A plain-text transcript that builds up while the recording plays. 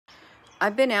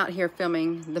I've been out here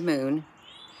filming the moon,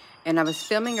 and I was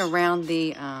filming around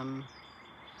the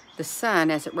sun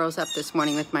as it rose up this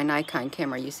morning with my Nikon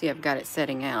camera. You see I've got it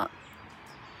setting out.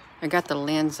 I got the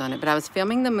lens on it, but I was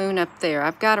filming the moon up there.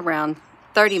 I've got around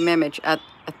 15 minutes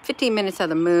of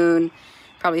the moon,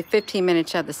 probably 15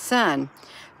 minutes of the sun.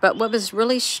 But what was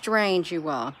really strange, you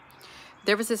all,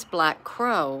 there was this black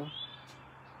crow.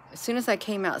 As soon as I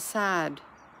came outside,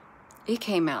 it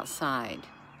came outside.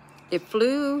 It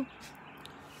flew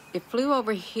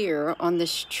over here on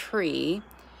this tree,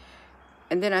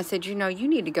 and then I said, you know, you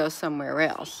need to go somewhere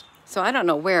else. So I don't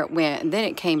know where it went, and then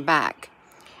it came back.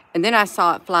 And then I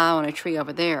saw it fly on a tree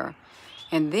over there.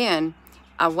 And then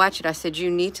I watched it. I said, you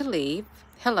need to leave.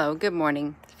 Hello, good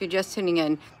morning. If you're just tuning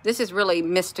in, this is really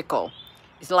mystical.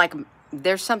 It's like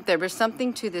there was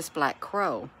something to this black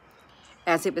crow.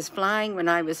 As it was flying, when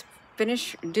I was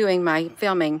finished doing my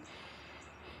filming,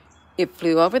 it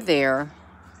flew over there,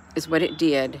 is what it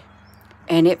did.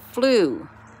 And it flew.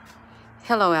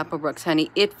 Hello, Applebrooks,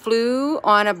 honey. It flew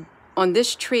on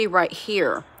this tree right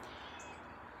here.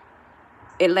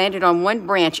 It landed on one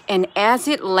branch, and as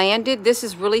it landed, this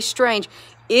is really strange,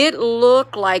 it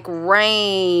looked like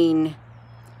rain,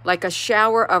 like a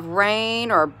shower of rain,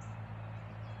 or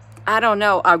I don't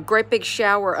know, a great big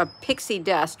shower of pixie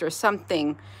dust or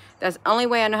something. That's the only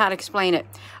way I know how to explain it.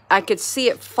 I could see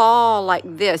it fall like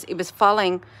this. It was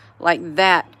falling like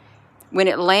that when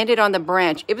it landed on the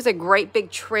branch. It was a great big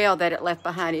trail that it left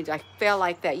behind it. I fell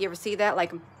like that. You ever see that?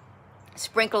 Like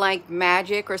sprinkle like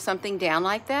magic or something down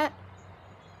like that?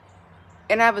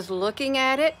 And I was looking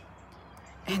at it,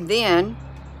 and then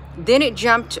it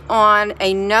jumped on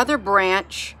another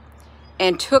branch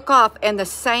and took off, and the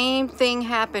same thing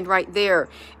happened right there.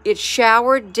 It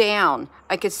showered down.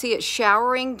 I could see it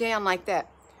showering down like that,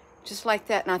 just like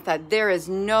that. And I thought, there is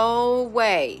no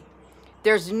way.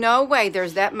 There's no way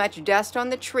there's that much dust on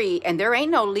the tree, and there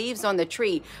ain't no leaves on the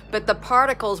tree, but the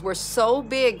particles were so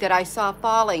big that I saw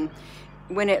falling.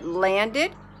 When it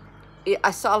landed,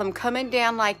 I saw them coming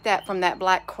down like that from that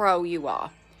black crow, you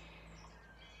all.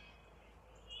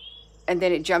 And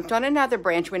then it jumped on another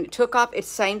branch. When it took off, it's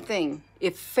same thing.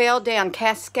 It fell down,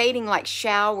 cascading like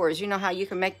showers. You know how you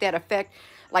can make that effect?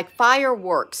 Like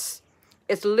fireworks.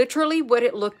 It's literally what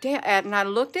it looked at. And I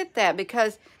looked at that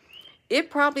because it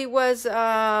probably was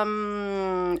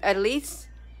at least,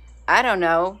 I don't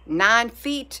know, 9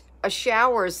 feet of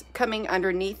showers coming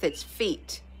underneath its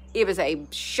feet. It was a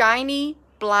shiny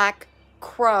black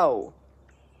crow.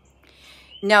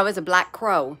 No, it was a black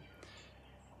crow.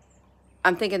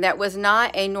 I'm thinking that was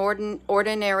not an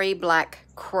ordinary black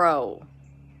crow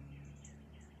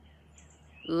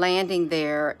landing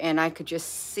there, and I could just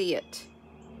see it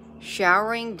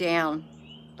showering down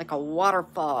like a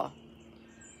waterfall.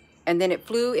 And then it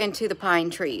flew into the pine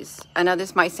trees. I know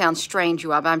this might sound strange,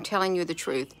 you all, but I'm telling you the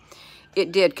truth.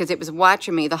 It did, because it was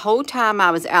watching me the whole time I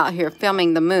was out here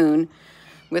filming the moon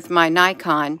with my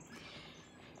Nikon.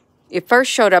 It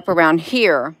first showed up around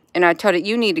here, and I told it,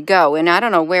 you need to go. And I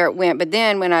don't know where it went, but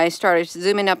then when I started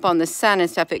zooming up on the sun and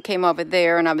stuff, it came over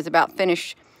there, and I was about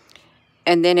finished,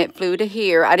 and then it flew to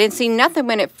here. I didn't see nothing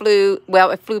when it flew.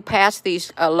 Well, it flew past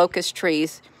these locust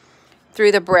trees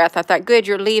through the breath. I thought, good,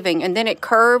 you're leaving. And then it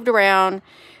curved around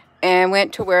and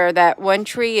went to where that one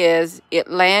tree is. It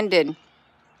landed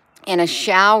in a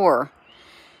shower,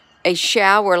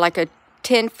 like a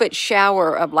 10-foot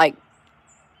shower of like,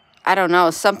 I don't know,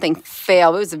 something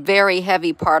fell. It was very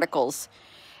heavy particles.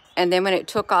 And then when it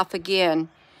took off again,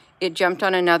 it jumped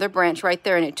on another branch right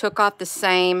there, and it took off the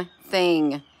same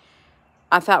thing.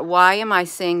 I thought, why am I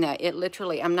seeing that? It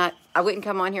literally, I wouldn't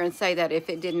come on here and say that if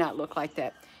it did not look like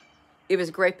that. It was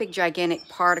great big gigantic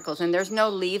particles, and there's no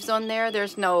leaves on there.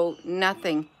 There's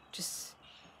nothing. Just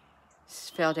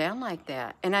fell down like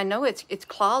that. And I know its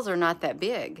claws are not that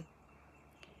big,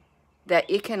 that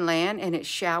it can land and it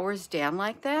showers down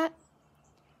like that.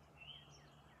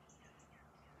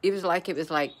 It was like,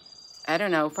 I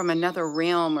don't know, from another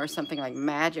realm or something, like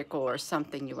magical or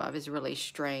something, you all. It was really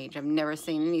strange. I've never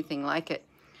seen anything like it.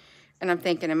 And I'm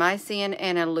thinking, am I seeing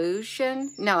an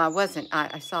illusion? No, I wasn't.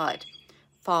 I saw it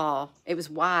fall. It was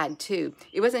wide too.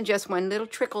 It wasn't just one little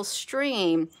trickle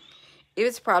stream. It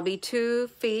was probably 2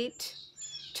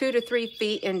 to 3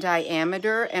 feet in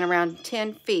diameter and around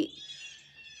 10 feet.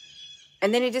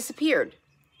 And then it disappeared.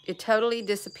 It totally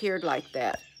disappeared like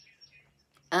that.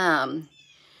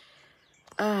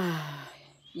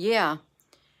 Yeah.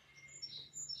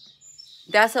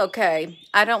 That's okay.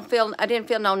 I didn't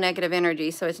feel no negative energy,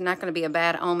 so it's not going to be a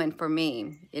bad omen for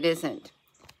me. It isn't.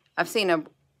 I've seen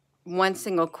one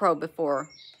single crow before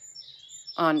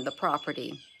on the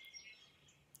property.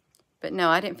 But no,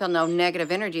 I didn't feel no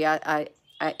negative energy.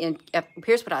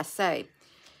 Here's what I say.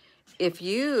 If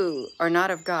you are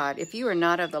not of God, if you are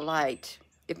not of the light,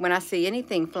 when I see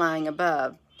anything flying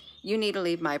above, you need to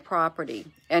leave my property.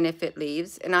 And if it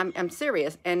leaves, and I'm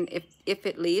serious, and if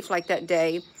it leaves, like that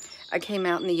day, I came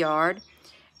out in the yard,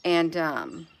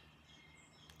 and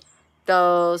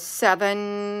those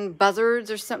 7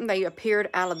 buzzards or something, they appeared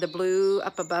out of the blue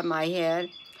up above my head.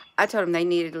 I told them they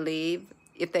needed to leave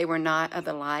if they were not of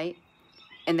the light,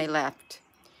 and they left.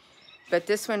 But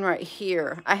this one right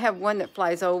here, I have one that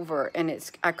flies over,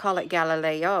 and I call it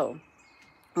Galileo.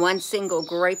 One single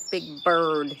great big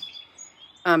bird.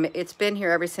 It's been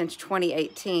here ever since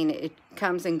 2018. It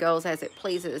comes and goes as it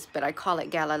pleases, but I call it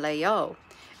Galileo.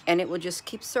 And it will just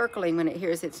keep circling when it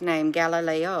hears its name,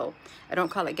 Galileo. I don't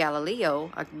call it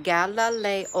Galileo,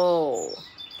 Galileo.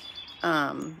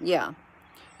 Yeah.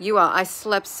 You all, I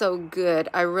slept so good.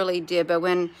 I really did. But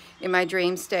when in my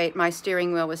dream state, my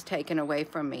steering wheel was taken away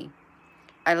from me.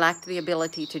 I lacked the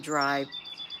ability to drive.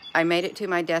 I made it to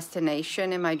my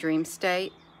destination in my dream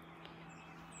state.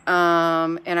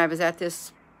 And I was at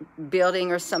this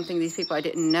building or something, these people I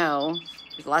didn't know.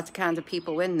 There's lots of kinds of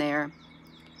people in there.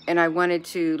 And I wanted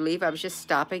to leave. I was just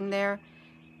stopping there.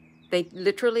 They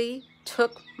literally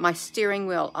took my steering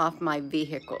wheel off my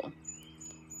vehicle.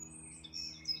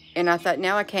 And I thought,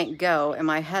 now I can't go. And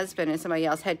my husband and somebody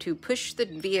else had to push the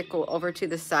vehicle over to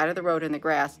the side of the road in the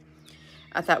grass.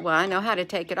 I thought, well, I know how to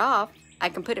take it off. I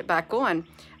can put it back on.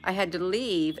 I had to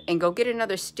leave and go get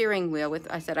another steering wheel.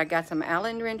 I said, I got some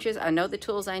Allen wrenches. I know the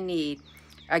tools I need.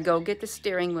 I go get the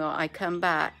steering wheel. I come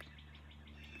back.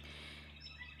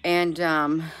 And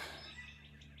I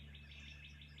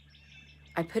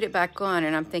put it back on,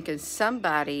 and I'm thinking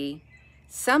somebody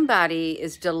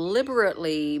is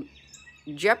deliberately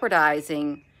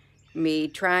jeopardizing me,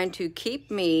 trying to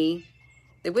keep me,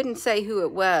 they wouldn't say who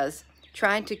it was,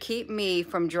 trying to keep me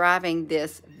from driving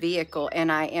this vehicle.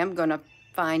 And I am going to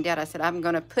find out. I said, I'm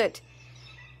going to put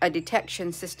a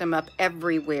detection system up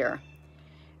everywhere.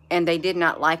 And they did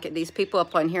not like it. These people,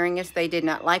 upon hearing us, they did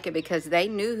not like it because they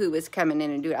knew who was coming in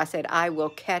and do it. I said, I will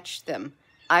catch them.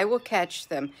 I will catch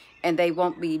them, and they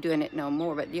won't be doing it no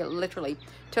more. But you literally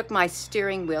took my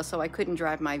steering wheel so I couldn't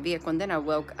drive my vehicle, and then I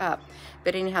woke up.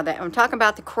 But anyhow, I'm talking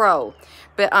about the crow.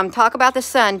 But I'm talking about the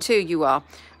sun too, you all.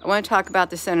 I want to talk about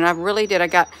the sun, and I really did. I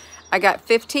got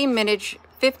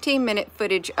 15-minute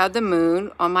footage of the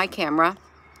moon on my camera,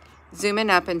 zooming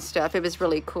up and stuff. It was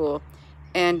really cool.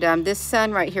 And this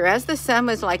sun right here, as the sun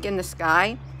was like in the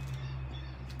sky,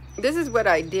 this is what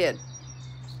I did.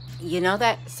 You know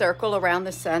that circle around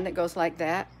the sun that goes like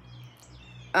that?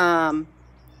 I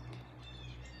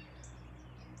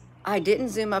didn't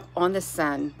zoom up on the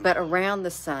sun, but around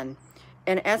the sun.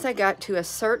 And as I got to a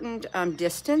certain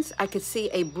distance, I could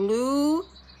see a blue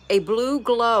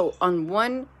glow on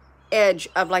one edge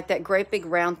of like that great big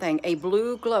round thing. A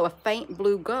blue glow, a faint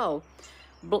blue glow.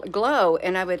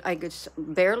 And I could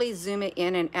barely zoom it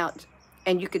in and out,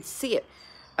 and you could see it.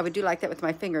 I would do like that with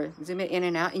my finger, zoom it in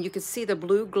and out, and you could see the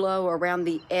blue glow around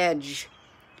the edge,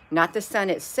 not the sun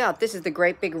itself. This is the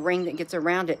great big ring that gets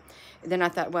around it. And then I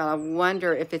thought, well, I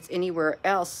wonder if it's anywhere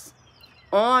else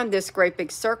on this great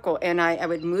big circle. And I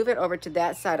would move it over to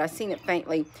that side. I seen it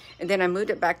faintly, and then I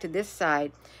moved it back to this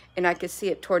side, and I could see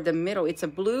it toward the middle. It's a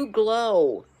blue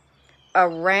glow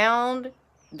around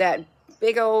that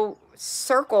big old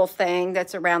circle thing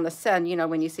that's around the sun. You know,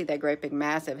 when you see that great big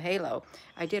massive halo.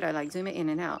 I like zoom it in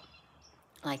and out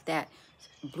like that.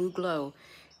 Blue glow.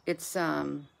 It's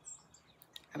I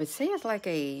would say it's like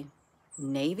a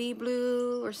navy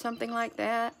blue or something like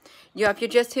that. Yeah, if you're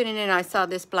just tuning in, I saw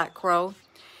this black crow,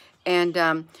 and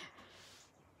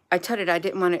I told it I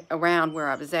didn't want it around where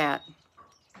I was at.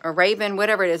 A raven,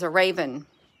 whatever it is, a raven.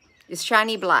 It's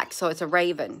shiny black, so it's a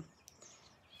raven.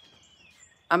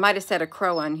 I might have said a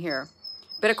crow on here.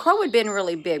 But a crow would have been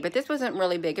really big, but this wasn't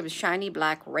really big. It was shiny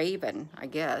black raven, I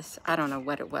guess. I don't know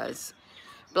what it was.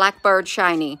 Blackbird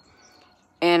shiny.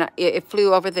 And it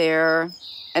flew over there.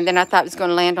 And then I thought it was going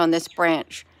to land on this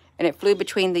branch. And it flew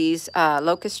between these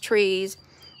locust trees.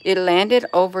 It landed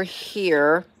over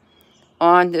here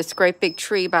on this great big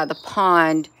tree by the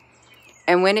pond.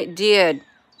 And when it did,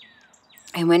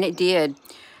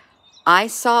 I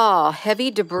saw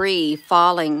heavy debris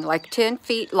falling like 10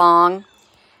 feet long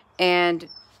and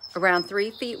around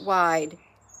 3 feet wide.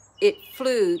 It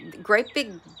flew, great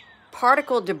big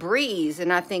particle debris,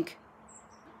 and I think,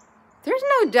 there's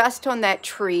no dust on that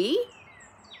tree,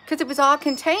 because it was all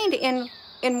contained in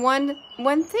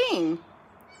one thing.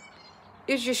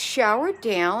 It was just showered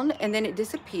down, and then it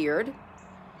disappeared.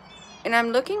 And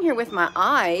I'm looking here with my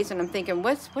eyes, and I'm thinking,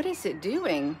 what is it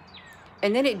doing?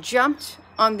 and then it jumped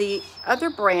on the other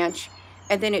branch,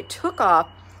 and then it took off.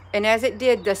 And as it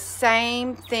did, the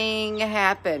same thing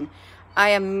happened.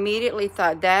 I immediately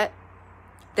thought that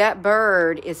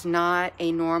bird is not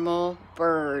a normal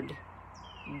bird.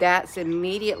 That's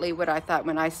immediately what I thought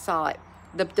when I saw it.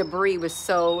 The debris was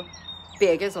so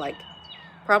big. It's like,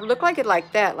 probably looked like it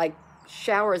like that, like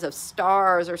showers of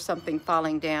stars or something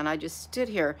falling down. I just stood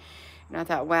here and I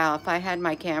thought, wow, if I had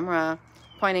my camera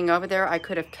pointing over there, I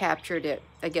could have captured it.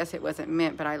 I guess it wasn't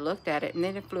meant, but I looked at it and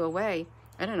then it flew away.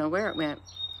 I don't know where it went,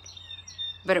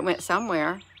 but it went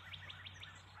somewhere.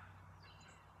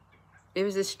 It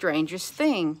was the strangest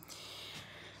thing.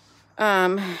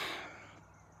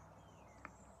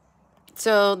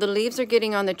 So the leaves are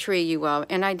getting on the tree, you all,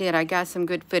 and I got some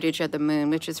good footage of the moon,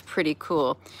 which is pretty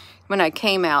cool. When I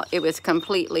came out, it was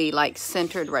completely like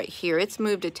centered right here. It's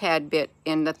moved a tad bit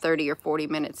in the 40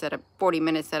 minutes that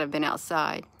I've been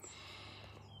outside,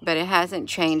 but it hasn't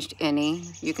changed any.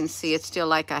 You can see it's still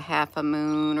like a half a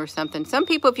moon or something. Some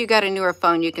people, if you got a newer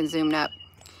phone, you can zoom up,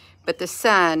 but the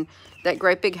sun, that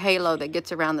great big halo that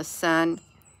gets around the sun,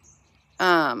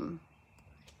 on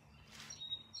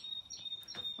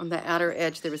the outer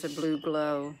edge, there was a blue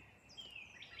glow.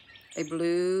 A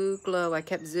blue glow. I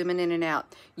kept zooming in and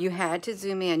out. You had to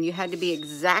zoom in. You had to be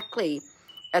exactly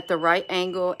at the right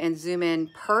angle and zoom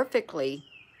in perfectly.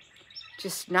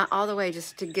 Just not all the way,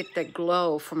 just to get the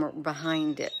glow from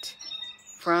behind it.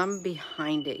 From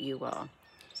behind it, you all.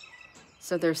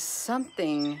 So there's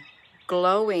something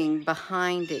glowing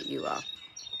behind it, you all.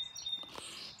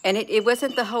 And it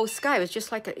wasn't the whole sky. It was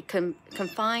just like a,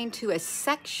 confined to a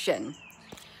section.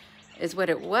 Is what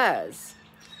it was.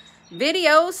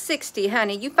 Video 60,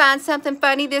 honey. You find something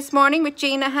funny this morning with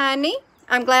Gina, honey?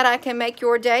 I'm glad I can make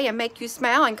your day and make you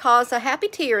smile and cause the happy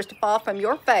tears to fall from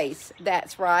your face.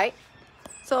 That's right.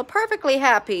 So perfectly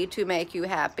happy to make you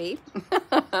happy.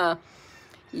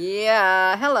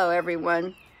 Yeah. Hello,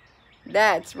 everyone.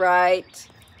 That's right.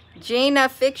 Gina,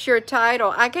 fix your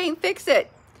title. I can't fix it.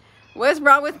 What's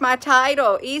wrong with my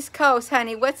title? East Coast,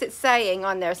 honey. What's it saying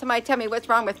on there? Somebody tell me what's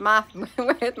wrong with my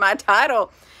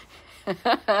title.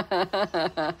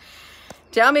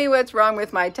 Tell me what's wrong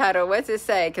with my title. What's it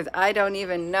say? Because I don't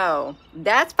even know.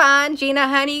 That's fine, Gina,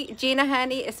 honey. Gina,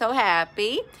 honey is so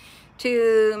happy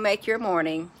to make your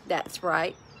morning. That's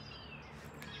right.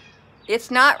 It's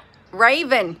not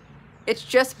Raven. It's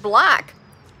just black.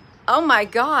 Oh my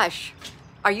gosh.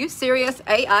 Are you serious?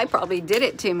 AI probably did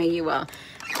it to me, you all.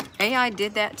 AI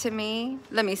did that to me.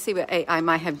 Let me see what AI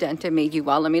might have done to me, you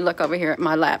all. Let me look over here at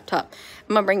my laptop.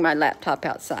 I'm going to bring my laptop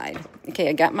outside. Okay,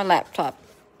 I got my laptop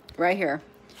right here.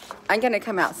 I'm going to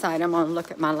come outside. I'm going to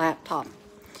look at my laptop.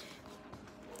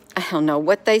 I don't know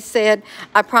what they said.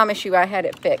 I promise you I had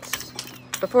it fixed.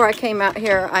 Before I came out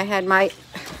here, I had my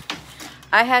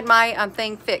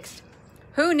thing fixed.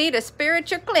 Who need a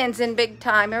spiritual cleansing big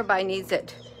time? Everybody needs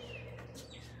it.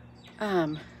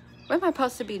 What am I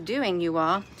supposed to be doing, you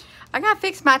all? I gotta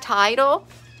fix my title.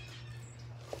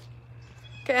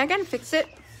 Okay, I gotta fix it.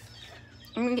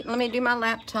 Let me do my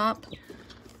laptop.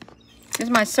 This is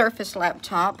my Surface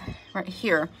laptop right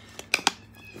here.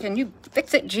 Can you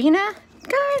fix it, Gina?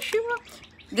 Gosh, you all.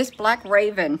 This black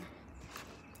raven.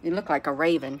 You look like a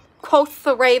raven. Quoth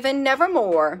the raven,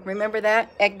 nevermore. Remember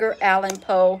that? Edgar Allan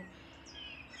Poe.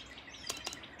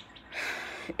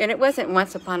 And it wasn't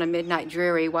Once Upon a Midnight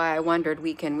Dreary, Why I Wondered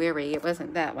Weak and Weary. It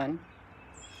wasn't that one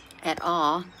at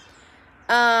all.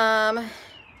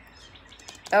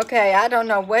 Okay, I don't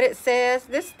know what it says.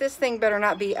 This thing better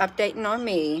not be updating on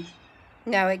me.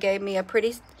 No, it gave me a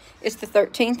pretty... It's the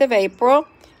 13th of April.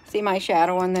 See my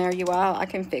shadow on there, you all? I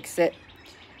can fix it.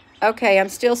 Okay, I'm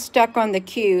still stuck on the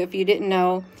Q, if you didn't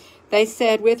know. They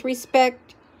said, with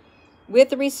respect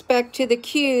to the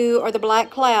Q, or the black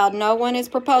cloud, no one is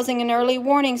proposing an early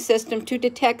warning system to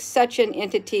detect such an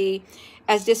entity,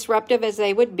 as disruptive as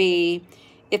they would be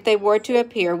if they were to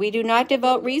appear. We do not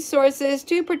devote resources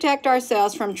to protect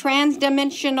ourselves from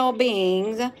transdimensional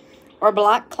beings or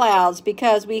black clouds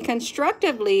because we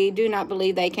constructively do not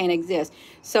believe they can exist.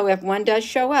 So if one does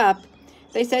show up,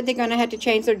 they said they're going to have to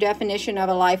change their definition of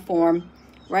a life form.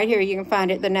 Right here, you can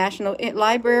find it, the National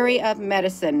Library of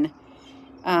Medicine.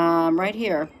 Right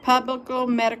here, Public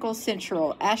Medical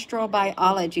Central,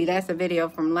 Astrobiology. That's a video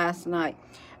from last night.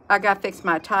 I got to fix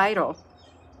my title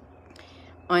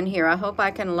on here. I hope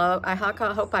I can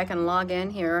log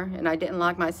in here, and I didn't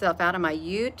log myself out of my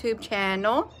YouTube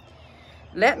channel.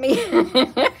 Let me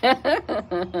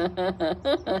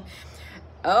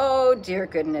oh dear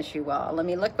goodness, you all. Let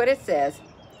me look what it says.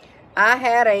 I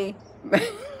had a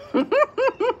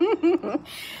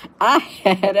I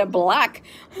had a black,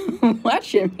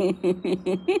 watching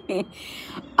me.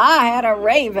 I had a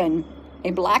raven,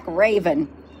 a black raven,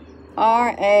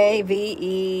 R-A-V-E-N,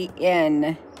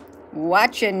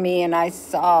 watching me, and I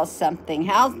saw something.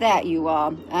 How's that, you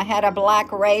all? I had a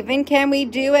black raven. Can we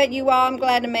do it, you all? I'm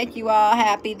glad to make you all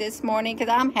happy this morning,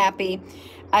 because I'm happy.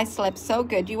 I slept so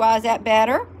good. You all, is that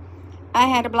better? I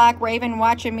had a black raven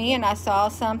watching me, and I saw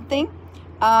something.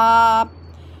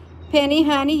 Penny,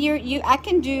 honey, I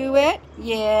can do it.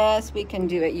 Yes, we can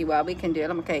do it, you all. We can do it.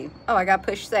 I'm okay. Oh, I got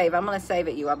push save. I'm going to save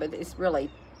it, you all, but it's really,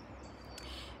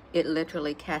 it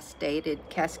literally cascaded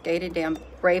down.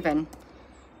 Raven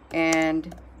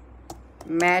and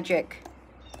magic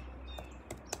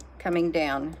coming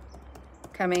down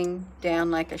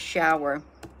like a shower.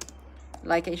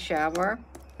 Like a shower.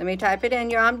 Let me type it in,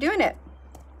 y'all. I'm doing it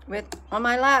on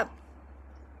my lap.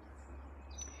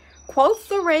 Quoth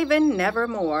the raven,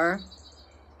 nevermore.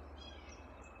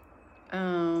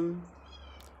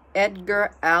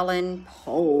 Edgar Allan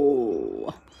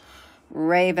Poe.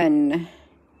 Raven.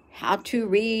 How to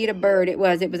read a bird. It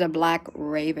was a black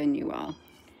raven, you all.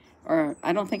 Or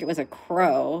I don't think it was a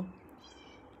crow.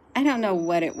 I don't know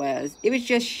what it was. It was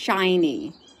just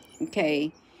shiny.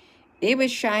 Okay. It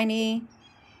was shiny.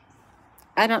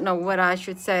 I don't know what I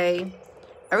should say.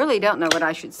 I really don't know what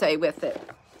I should say with it.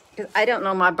 Because I don't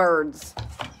know my birds.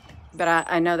 But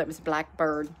I know that was a black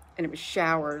bird. And it was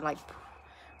shower, like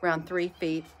around 3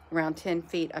 feet, around 10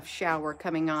 feet of shower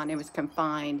coming on. It was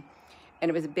confined. And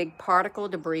it was a big particle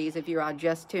debris if you're all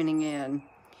just tuning in.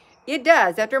 It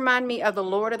does. That reminds me of the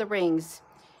Lord of the Rings.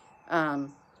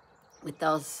 With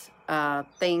those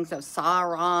things of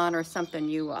Sauron or something,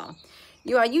 you all.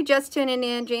 You just tuning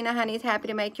in. Gina Honey's happy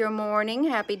to make your morning.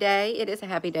 Happy day. It is a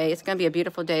happy day. It's going to be a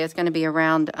beautiful day. It's going to be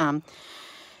around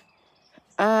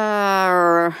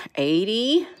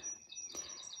 80.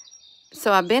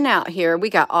 So I've been out here.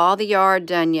 We got all the yard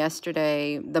done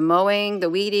yesterday. The mowing, the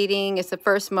weed eating. It's the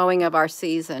first mowing of our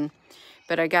season.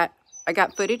 But I got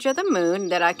footage of the moon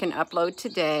that I can upload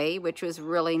today, which was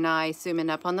really nice, zooming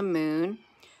up on the moon.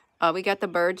 We got the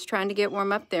birds trying to get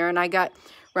warm up there, and I got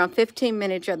around 15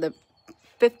 minutes of the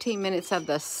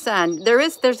sun.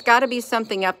 There's got to be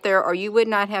something up there, or you would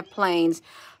not have planes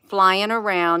flying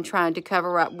around trying to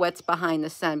cover up what's behind the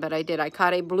sun. But I did. I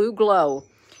caught a blue glow.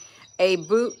 A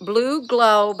blue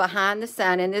glow behind the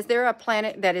sun. And is there a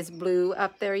planet that is blue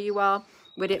up there, you all?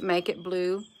 Would it make it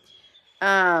blue?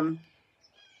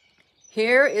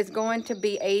 Here is going to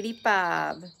be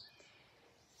 85.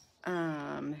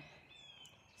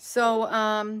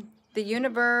 The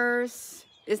universe,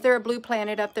 is there a blue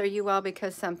planet up there, you all?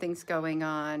 Because something's going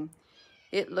on.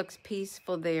 It looks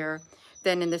peaceful there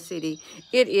than in the city.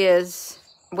 It is.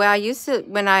 Well,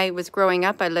 when I was growing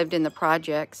up, I lived in the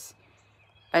projects.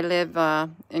 I live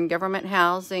in government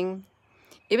housing.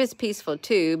 It was peaceful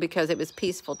too, because it was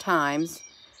peaceful times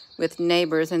with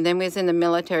neighbors. And then we was in the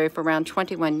military for around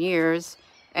 21 years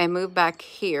and moved back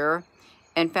here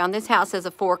and found this house as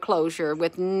a foreclosure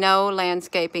with no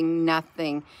landscaping,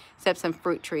 nothing except some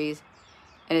fruit trees.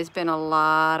 And it's been a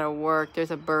lot of work.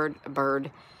 There's a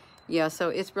bird. Yeah, so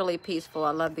it's really peaceful.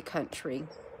 I love the country.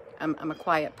 I'm a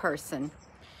quiet person.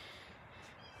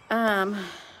 A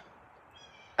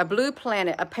blue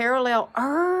planet, a parallel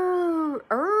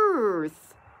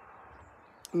Earth.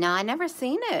 Now, I never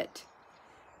seen it.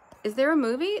 Is there a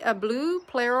movie? A blue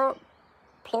plural,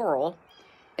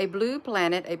 a blue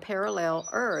planet, a parallel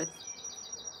Earth.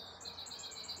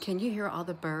 Can you hear all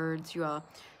the birds, you all?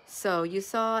 So you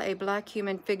saw a black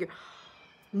human figure.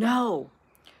 No,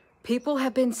 people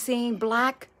have been seeing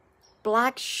black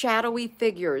shadowy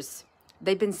figures.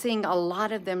 They've been seeing a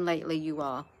lot of them lately, you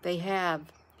all. They have.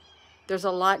 There's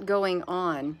a lot going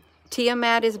on.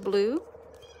 Tiamat is blue.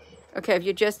 Okay, if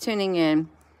you're just tuning in,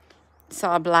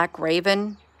 saw a black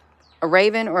raven. A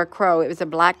raven or a crow. It was a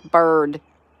black bird.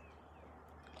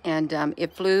 And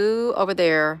it flew over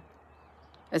there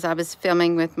as I was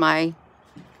filming with my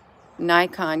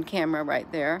Nikon camera right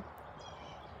there.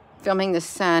 Filming the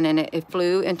sun, and it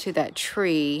flew into that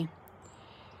tree.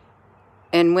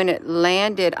 And when it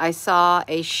landed, I saw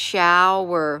a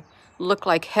shower look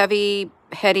like heavy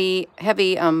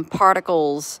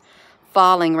particles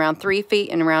falling around 3 feet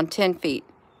and around 10 feet,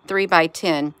 3 by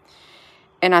 10.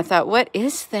 And I thought, what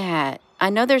is that? I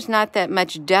know there's not that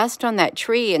much dust on that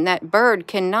tree, and that bird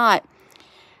cannot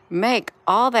make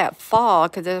all that fall,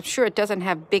 because I'm sure it doesn't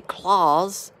have big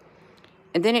claws.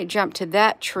 And then it jumped to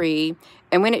that tree,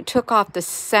 and when it took off, the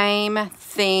same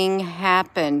thing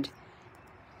happened.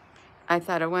 I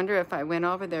thought, I wonder if I went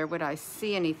over there, would I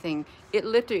see anything? It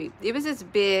literally, it was as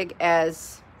big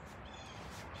as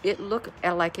it looked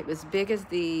like it was big as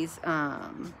these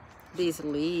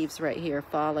leaves right here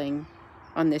falling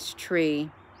on this tree.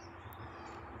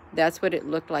 That's what it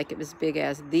looked like it was big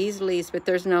as, these leaves, but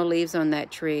there's no leaves on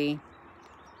that tree.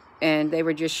 And they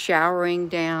were just showering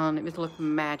down. It looked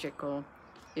magical.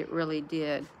 It really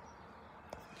did.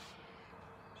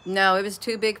 No, it was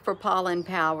too big for pollen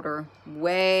powder.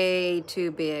 Way too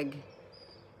big.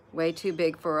 Way too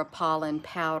big for a pollen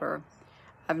powder.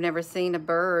 I've never seen a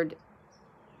bird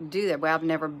do that. Well, I've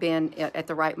never been at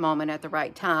the right moment, at the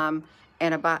right time,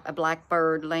 and a black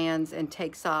bird lands and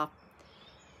takes off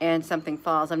and something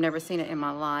falls. I've never seen it in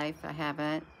my life. I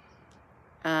haven't.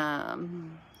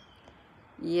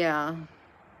 Yeah.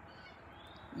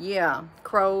 Yeah.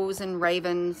 Crows and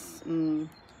ravens. And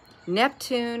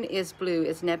Neptune is blue.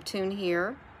 Is Neptune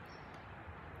here?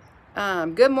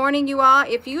 Good morning, you all.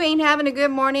 If you ain't having a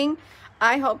good morning,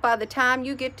 I hope by the time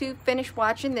you get to finish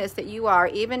watching this that you are.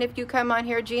 Even if you come on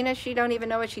here, Gina, she don't even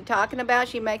know what she's talking about.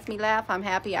 She makes me laugh. I'm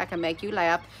happy I can make you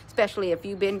laugh, especially if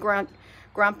you've been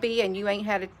grumpy and you ain't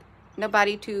had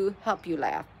nobody to help you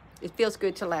laugh. It feels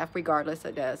good to laugh regardless.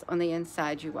 It does on the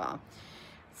inside, you all.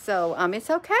 So it's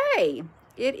okay.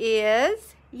 It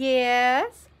is.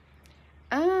 Yes.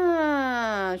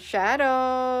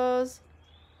 Shadows.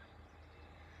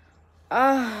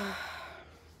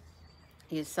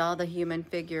 You saw the human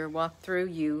figure walk through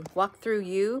you. Walk through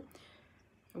you.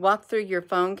 Walk through your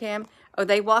phone cam. Oh,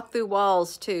 they walk through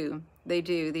walls too. They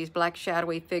do. These black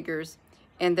shadowy figures.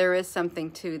 And there is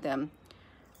something to them.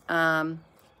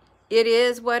 It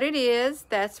is what it is.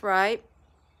 That's right.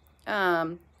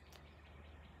 Can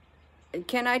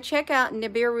I check out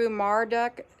Nibiru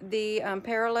Marduk, the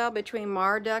parallel between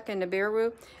Marduk and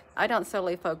Nibiru? I don't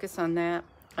solely focus on that.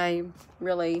 I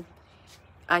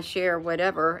share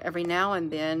whatever every now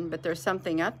and then, but there's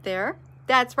something up there.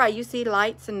 That's right. You see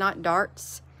lights and not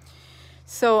darts.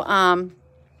 So,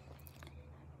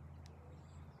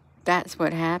 that's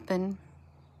what happened.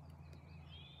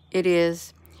 It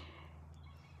is.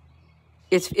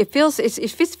 It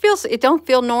don't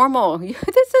feel normal.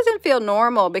 This doesn't feel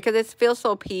normal because it feels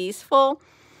so peaceful.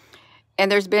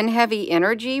 And there's been heavy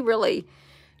energy, really,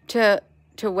 to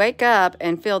wake up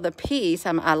and feel the peace.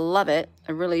 I love it.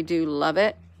 I really do love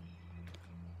it.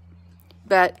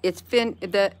 But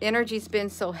the energy's been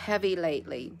so heavy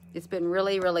lately. It's been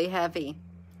really, really heavy.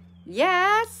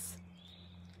 Yes.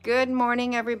 Good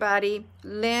morning, everybody.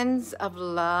 Lens of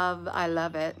love. I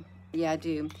love it. Yeah, I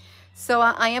do. So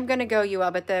I am going to go, you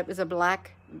all, but that was a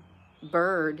black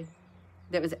bird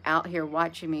that was out here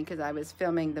watching me because I was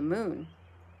filming the moon.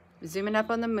 Zooming up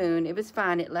on the moon. It was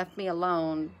fine. It left me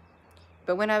alone.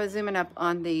 But when I was zooming up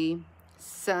on the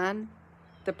sun,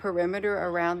 the perimeter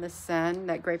around the sun,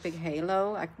 that great big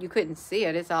halo, you couldn't see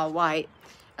it. It's all white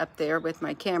up there with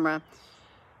my camera.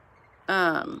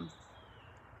 When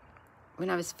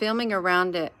I was filming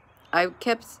around it, I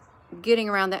kept getting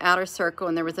around the outer circle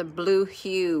and there was a blue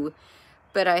hue,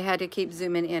 but I had to keep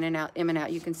zooming in and out,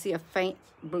 You can see a faint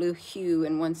blue hue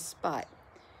in one spot.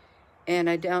 And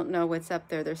I don't know what's up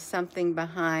there. There's something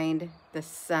behind the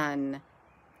sun.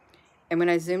 And when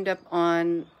I zoomed up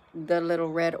on the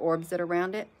little red orbs that are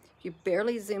around it, if you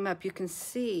barely zoom up, you can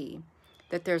see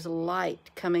that there's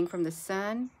light coming from the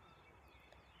sun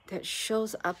that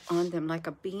shows up on them like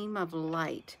a beam of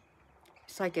light.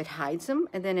 It's like it hides them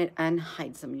and then it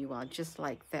unhides them, you all, just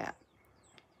like that.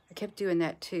 I kept doing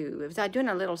that too. It was doing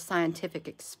a little scientific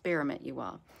experiment, you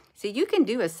all. See, you can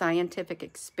do a scientific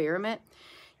experiment.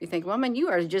 You think, woman, you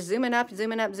are just zooming up,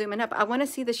 zooming up, zooming up. I want to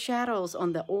see the shadows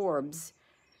on the orbs,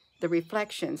 the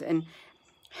reflections. And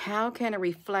how can a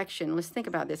reflection, let's think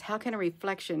about this. How can a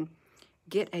reflection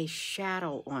get a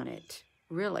shadow on it?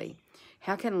 Really?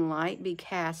 How can light be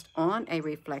cast on a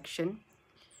reflection?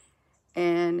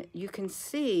 And you can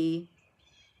see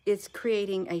it's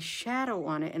creating a shadow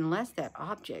on it unless that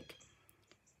object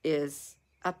is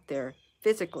up there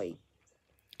physically.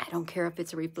 I don't care if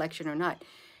it's a reflection or not.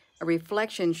 A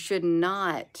reflection should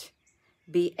not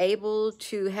be able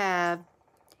to have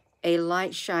a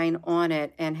light shine on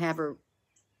it and have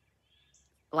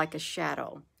like a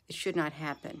shadow. It should not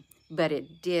happen, but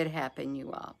it did happen,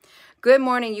 you all. Good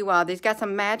morning, you all. There's got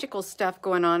some magical stuff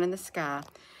going on in the sky.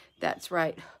 That's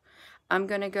right. I'm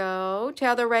going to go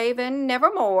tell the raven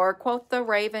nevermore. Quote the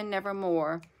raven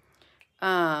nevermore.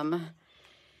 Yeah,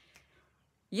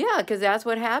 because that's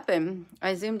what happened.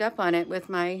 I zoomed up on it with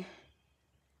my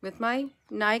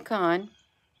Nikon,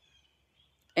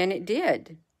 and it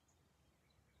did.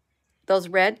 Those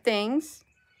red things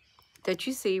that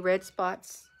you see, red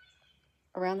spots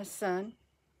around the sun,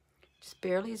 just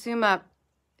barely zoom up.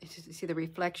 You see the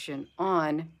reflection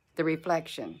on the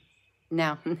reflection.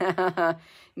 No.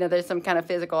 No, there's some kind of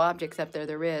physical objects up there.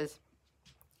 There is.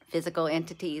 Physical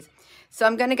entities. So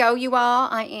I'm going to go, you all.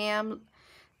 I am.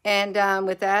 And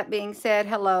with that being said,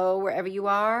 hello, wherever you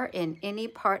are in any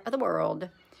part of the world.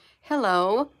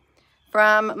 Hello.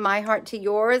 From my heart to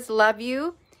yours. Love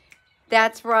you.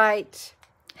 That's right.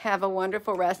 Have a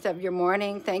wonderful rest of your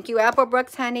morning. Thank you, Apple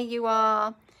Brooks, honey, you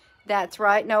all. That's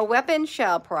right. No weapon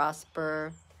shall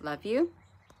prosper. Love you.